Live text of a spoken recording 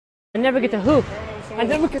I never get to hoop. I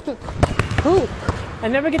never get to hoop. I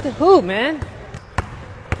never get to hoop, man.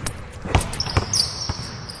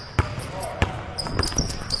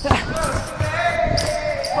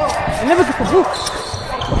 I never get to hoop.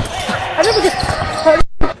 I never get.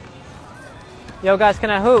 Yo, guys, can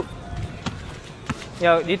I hoop?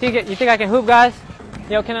 Yo, do you think I can hoop, guys?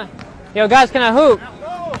 Yo, can I? Yo, guys, can I hoop?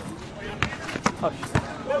 Oh.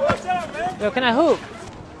 Yo, can I hoop?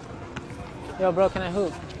 Yo, bro, can I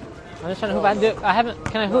hoop? I'm just trying to hoop. I haven't.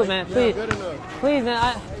 Can I hoop, man? Please, please,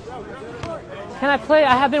 man. Can I play?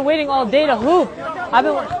 I have been waiting all day to hoop.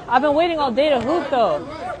 I've been waiting all day to hoop, though.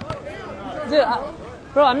 Dude,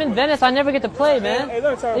 bro, I'm in Venice. I never get to play, man.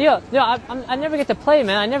 Yo, I never get to play,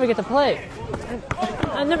 man. I never get to play.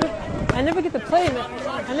 I never get to play, man.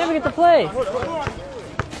 I never get to play.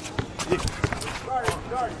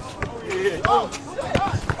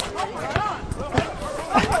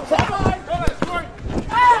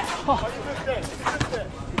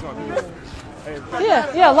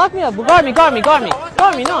 Yeah, lock me up. Guard me,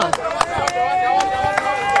 no.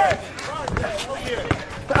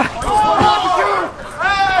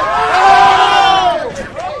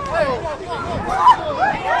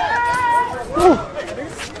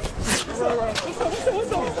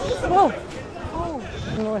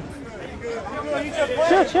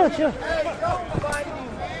 Chill.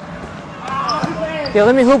 Yo,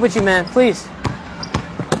 let me hoop with you, man, please.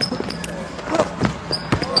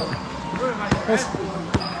 What's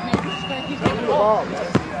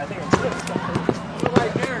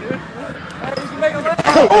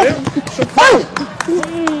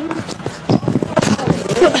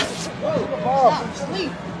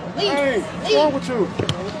wrong with you?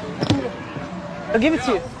 I'll give it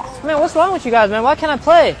to you. Man, what's wrong with you guys, man? Why can't I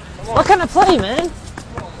play? Why can't I play, man?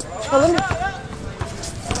 Oh, let me...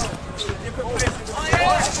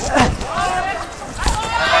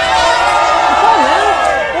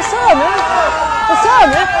 What's up, man? What's up,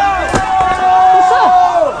 man?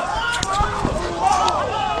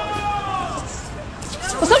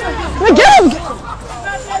 What's up? Man, get him!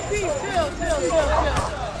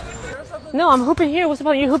 No, I'm hooping here. What's the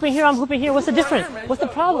problem? You're hooping here, I'm hooping here. What's the difference? What's the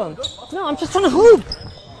problem? No, I'm just trying to hoop.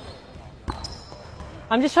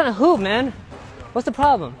 I'm just trying to hoop, man. What's the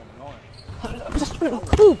problem? I'm just trying to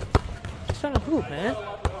hoop. Just trying to hoop, man.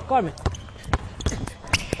 Guard me.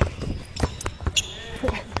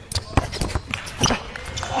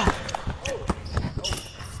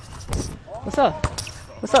 What's up?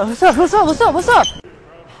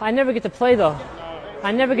 I never get to play, though.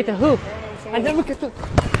 I never get to hoop. I never get to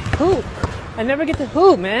hoop. I never get to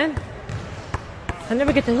hoop, man. I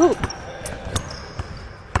never get to hoop.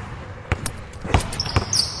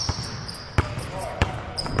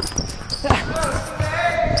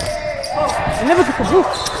 I never get to hoop.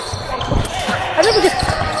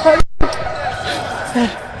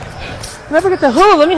 I never get to hoop. Let me